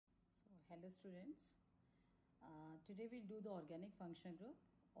Hello students, today we'll do the organic function group.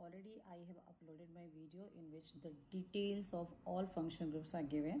 Already I have uploaded my video in which the details of all function groups are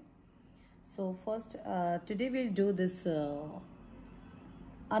given. So first today we'll do this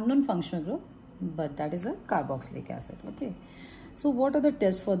unknown function group, but that is a carboxylic acid. Okay, so what are the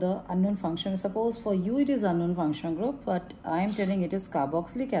tests for the unknown function? Suppose for you it is unknown function group, but I am telling it is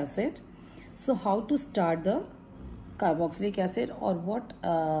carboxylic acid. So how to start the carboxylic acid, or what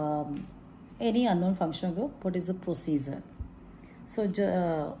any unknown functional group, what is the procedure? So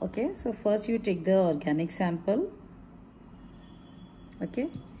okay, so first you take the organic sample, okay,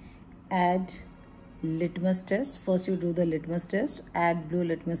 add litmus test. First you do the litmus test, add blue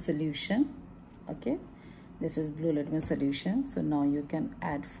litmus solution. Okay, this is blue litmus solution. So now you can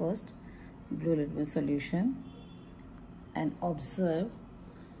add first blue litmus solution and observe.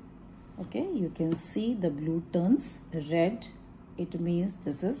 Okay, you can see the blue turns red. It means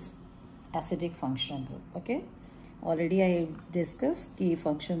this is acidic function group. Okay, already I discussed key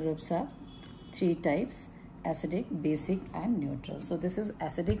function groups are three types: acidic, basic and neutral. So this is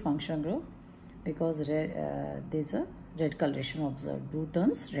acidic function group because there is a red coloration observed. Blue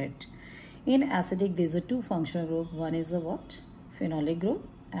turns red. In acidic there is a two function group. One is the what? Phenolic group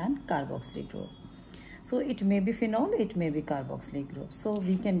and carboxylic group. So it may be phenol, it may be carboxylic group. So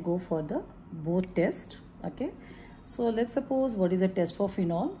we can go for the both test. Okay, so let's suppose, what is the test for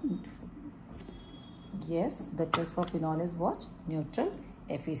phenol? Yes, the test for phenol is what? Neutral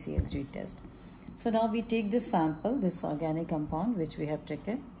FeCl3 test. So now we take this sample, this organic compound which we have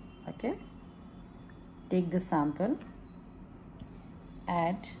taken. Okay, take the sample,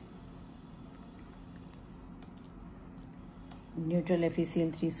 add neutral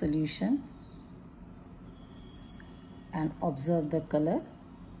FeCl3 solution and observe the color.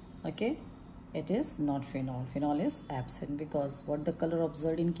 Okay, it is not phenol. Phenol is absent because what the color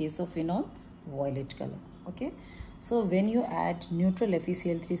observed in case of phenol? Violet color. Okay, so when you add neutral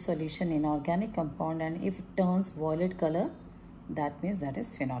FeCl3 solution in organic compound and if it turns violet color, that means that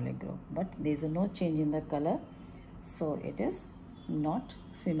is phenolic group, but there is no change in the color, so it is not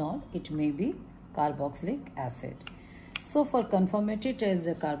phenol, it may be carboxylic acid. So for confirmatory test,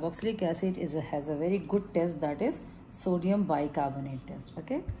 the carboxylic acid has a very good test, that is sodium bicarbonate test.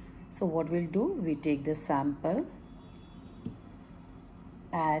 Okay, so what we'll do, we take the sample,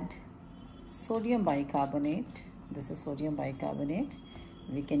 add sodium bicarbonate. This is sodium bicarbonate.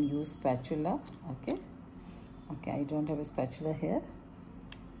 We can use spatula. Okay, I don't have a spatula here.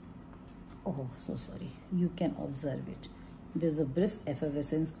 Oh, so sorry. You can observe it. There's a brisk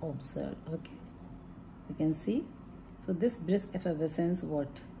effervescence observed. Okay, you can see. So this brisk effervescence, what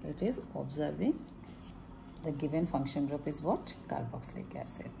it is observing, the given function group is what? Carboxylic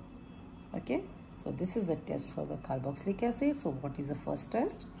acid. Okay, so this is the test for the carboxylic acid. So what is the first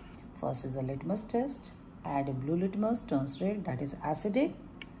test? First is a litmus test. Add a blue litmus, turns red, that is acidic.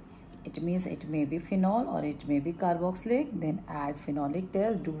 It means it may be phenol or it may be carboxylic. Then add phenolic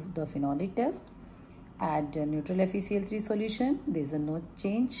test, do the phenolic test. Add neutral FeCl3 solution. There is no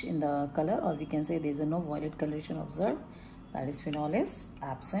change in the color, or we can say there is no violet coloration observed, that is phenol is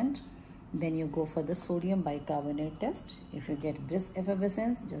absent. Then you go for the sodium bicarbonate test. If you get brisk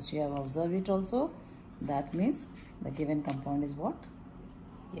effervescence, just you have observed it also, that means the given compound is what?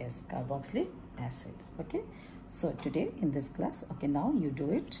 Yes, carboxylic acid. Okay, so today in this class, okay, now you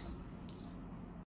do it.